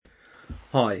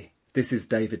Hi, this is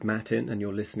David Mattin and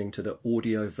you're listening to the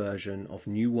audio version of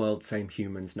New World Same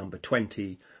Humans number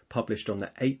 20, published on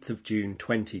the 8th of June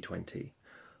 2020.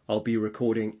 I'll be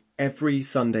recording every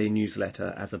Sunday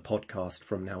newsletter as a podcast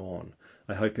from now on.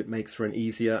 I hope it makes for an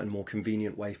easier and more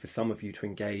convenient way for some of you to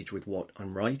engage with what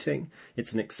I'm writing.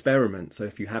 It's an experiment, so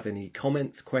if you have any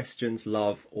comments, questions,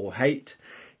 love or hate,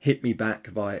 hit me back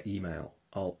via email.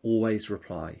 I'll always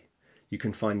reply. You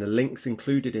can find the links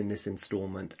included in this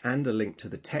instalment and a link to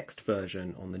the text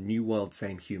version on the New World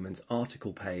Same Humans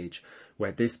article page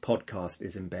where this podcast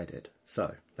is embedded.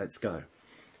 So, let's go.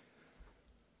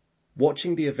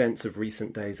 Watching the events of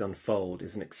recent days unfold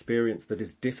is an experience that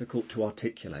is difficult to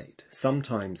articulate.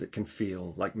 Sometimes it can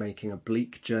feel like making a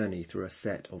bleak journey through a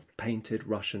set of painted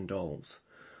Russian dolls.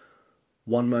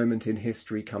 One moment in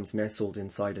history comes nestled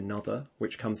inside another,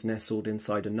 which comes nestled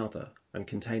inside another, and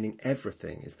containing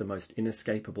everything is the most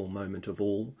inescapable moment of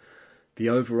all, the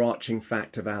overarching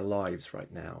fact of our lives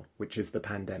right now, which is the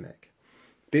pandemic.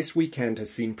 This weekend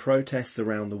has seen protests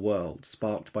around the world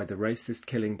sparked by the racist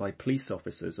killing by police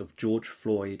officers of George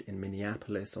Floyd in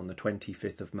Minneapolis on the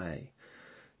 25th of May.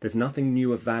 There's nothing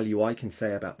new of value I can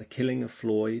say about the killing of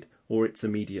Floyd or its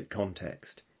immediate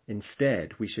context.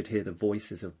 Instead, we should hear the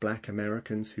voices of Black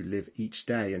Americans who live each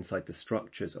day inside the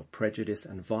structures of prejudice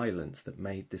and violence that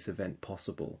made this event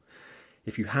possible.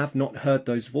 If you have not heard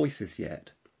those voices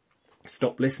yet,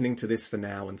 stop listening to this for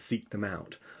now and seek them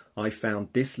out. I found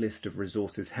this list of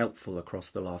resources helpful across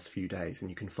the last few days, and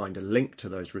you can find a link to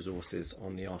those resources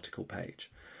on the article page.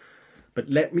 But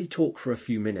let me talk for a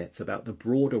few minutes about the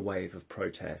broader wave of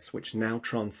protests which now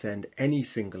transcend any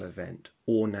single event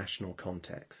or national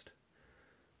context.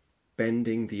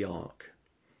 Bending the arc.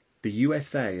 The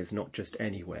USA is not just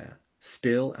anywhere.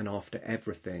 Still and after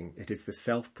everything, it is the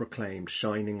self-proclaimed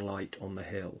shining light on the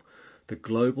hill, the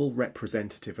global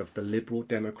representative of the liberal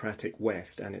democratic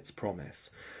West and its promise.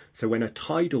 So when a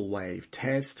tidal wave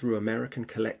tears through American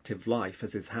collective life,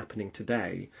 as is happening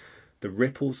today, the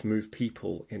ripples move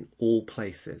people in all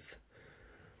places.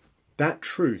 That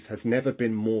truth has never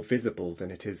been more visible than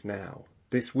it is now.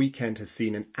 This weekend has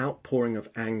seen an outpouring of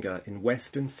anger in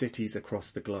Western cities across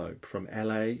the globe, from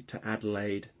LA to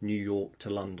Adelaide, New York to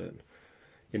London.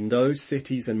 In those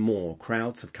cities and more,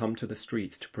 crowds have come to the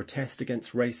streets to protest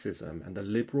against racism and the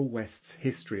liberal West's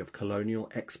history of colonial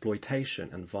exploitation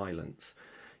and violence.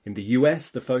 In the US,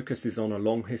 the focus is on a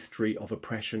long history of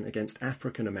oppression against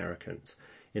African Americans.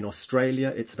 In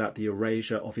Australia, it's about the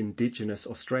erasure of Indigenous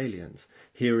Australians.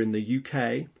 Here in the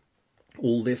UK,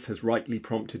 all this has rightly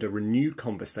prompted a renewed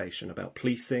conversation about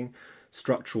policing,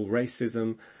 structural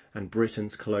racism, and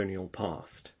Britain's colonial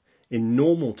past. In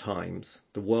normal times,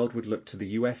 the world would look to the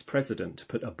US president to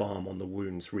put a balm on the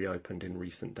wounds reopened in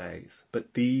recent days.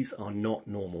 But these are not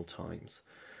normal times.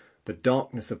 The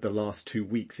darkness of the last 2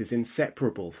 weeks is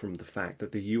inseparable from the fact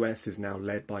that the US is now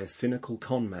led by a cynical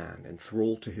conman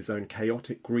enthralled to his own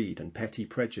chaotic greed and petty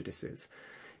prejudices.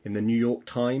 In the New York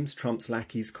Times, Trump's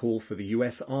lackeys call for the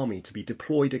US Army to be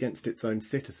deployed against its own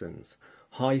citizens.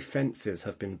 High fences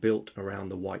have been built around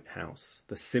the White House.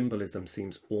 The symbolism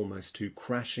seems almost too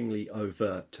crashingly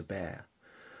overt to bear.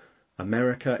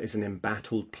 America is an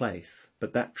embattled place,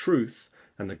 but that truth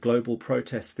and the global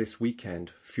protests this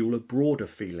weekend fuel a broader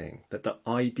feeling that the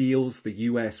ideals the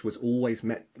US was always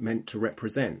meant to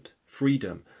represent,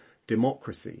 freedom,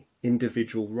 democracy,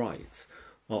 individual rights,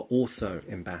 are also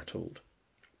embattled.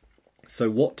 So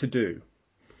what to do?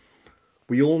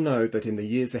 We all know that in the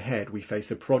years ahead we face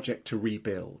a project to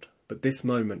rebuild, but this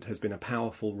moment has been a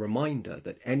powerful reminder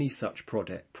that any such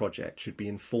project should be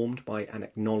informed by an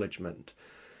acknowledgement.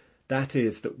 That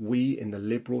is, that we in the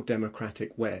liberal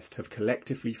democratic West have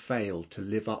collectively failed to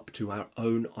live up to our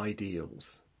own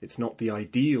ideals. It's not the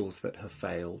ideals that have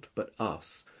failed, but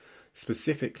us.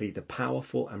 Specifically, the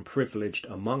powerful and privileged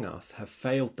among us have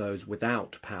failed those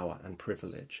without power and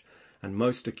privilege. And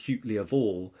most acutely of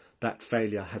all, that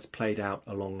failure has played out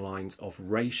along lines of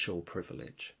racial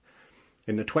privilege.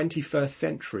 In the 21st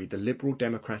century, the liberal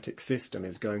democratic system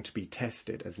is going to be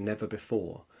tested as never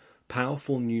before.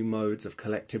 Powerful new modes of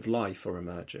collective life are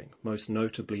emerging, most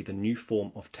notably the new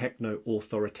form of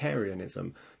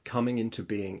techno-authoritarianism coming into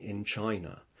being in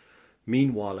China.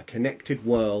 Meanwhile, a connected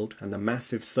world and the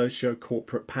massive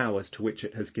socio-corporate powers to which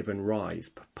it has given rise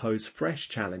pose fresh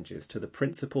challenges to the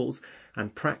principles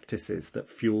and practices that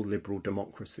fuel liberal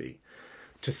democracy.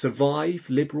 To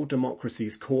survive, liberal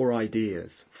democracy's core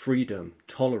ideas, freedom,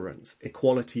 tolerance,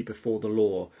 equality before the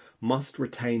law, must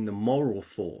retain the moral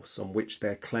force on which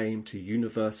their claim to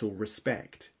universal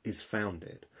respect is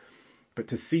founded. But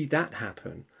to see that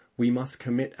happen, We must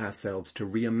commit ourselves to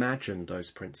reimagine those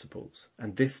principles,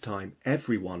 and this time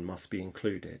everyone must be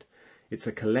included. It's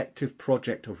a collective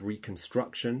project of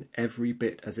reconstruction, every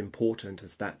bit as important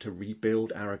as that to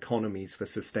rebuild our economies for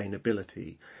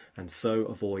sustainability and so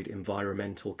avoid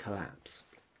environmental collapse.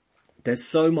 There's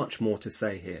so much more to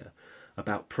say here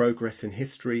about progress in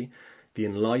history, the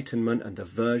Enlightenment and the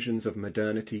versions of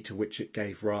modernity to which it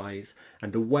gave rise,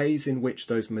 and the ways in which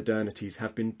those modernities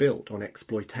have been built on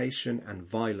exploitation and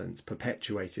violence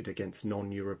perpetuated against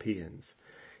non-Europeans.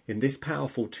 In this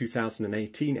powerful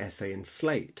 2018 essay in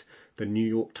Slate, the New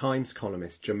York Times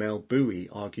columnist Jamelle Bouie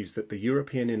argues that the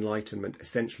European Enlightenment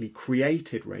essentially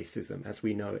created racism as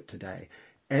we know it today,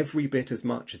 every bit as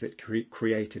much as it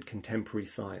created contemporary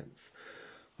science.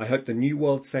 I hope the New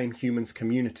World Same Humans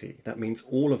community, that means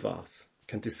all of us,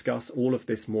 can discuss all of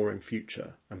this more in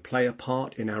future and play a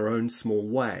part in our own small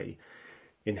way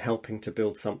in helping to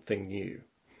build something new.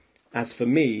 As for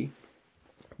me,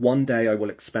 one day I will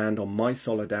expand on my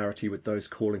solidarity with those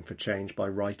calling for change by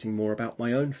writing more about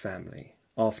my own family.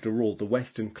 After all, the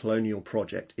Western colonial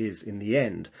project is, in the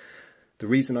end, the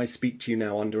reason I speak to you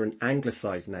now under an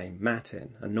anglicised name,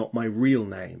 Matin, and not my real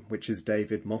name, which is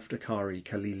David Moftakhari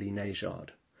Khalili Nejad.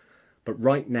 But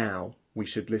right now, we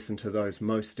should listen to those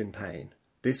most in pain.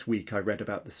 This week I read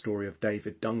about the story of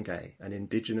David Dungay, an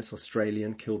Indigenous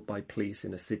Australian killed by police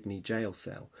in a Sydney jail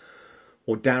cell.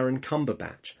 Or Darren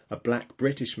Cumberbatch, a black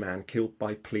British man killed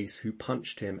by police who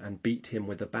punched him and beat him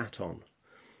with a baton.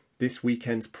 This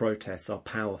weekend's protests are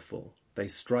powerful. They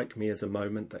strike me as a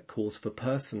moment that calls for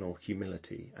personal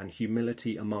humility and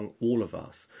humility among all of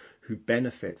us who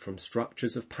benefit from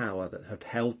structures of power that have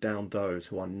held down those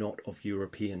who are not of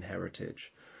European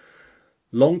heritage.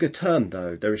 Longer term,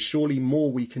 though, there is surely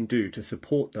more we can do to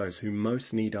support those who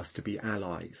most need us to be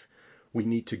allies. We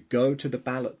need to go to the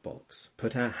ballot box,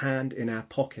 put our hand in our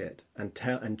pocket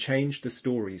and change the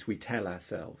stories we tell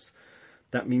ourselves.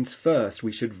 That means first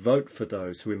we should vote for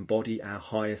those who embody our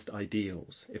highest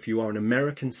ideals. If you are an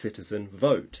American citizen,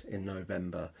 vote in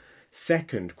November.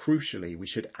 Second, crucially, we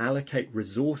should allocate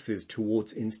resources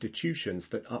towards institutions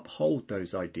that uphold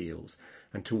those ideals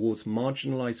and towards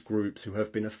marginalised groups who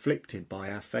have been afflicted by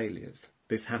our failures.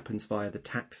 This happens via the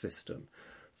tax system.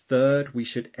 Third, we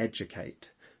should educate.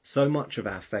 So much of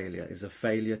our failure is a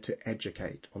failure to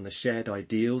educate on the shared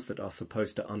ideals that are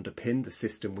supposed to underpin the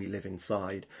system we live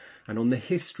inside and on the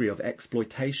history of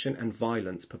exploitation and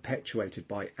violence perpetuated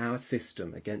by our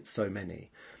system against so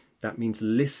many. That means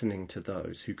listening to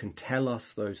those who can tell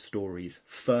us those stories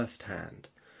firsthand.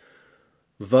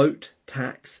 Vote,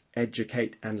 tax,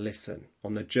 educate and listen.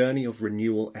 On the journey of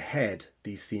renewal ahead,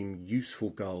 these seem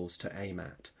useful goals to aim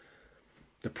at.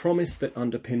 The promise that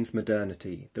underpins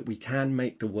modernity, that we can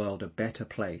make the world a better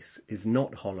place, is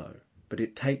not hollow, but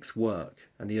it takes work,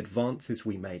 and the advances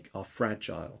we make are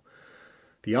fragile.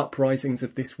 The uprisings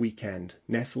of this weekend,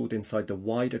 nestled inside the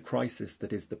wider crisis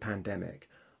that is the pandemic,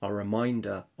 are a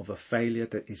reminder of a failure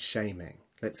that is shaming.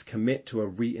 Let's commit to a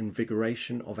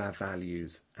reinvigoration of our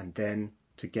values, and then,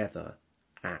 together,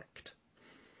 act.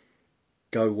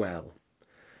 Go well.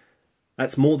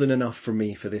 That's more than enough from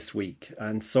me for this week,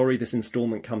 and sorry this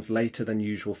instalment comes later than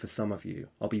usual for some of you.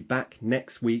 I'll be back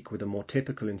next week with a more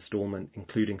typical instalment,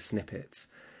 including snippets.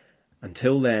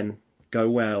 Until then, go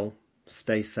well,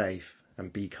 stay safe,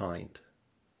 and be kind.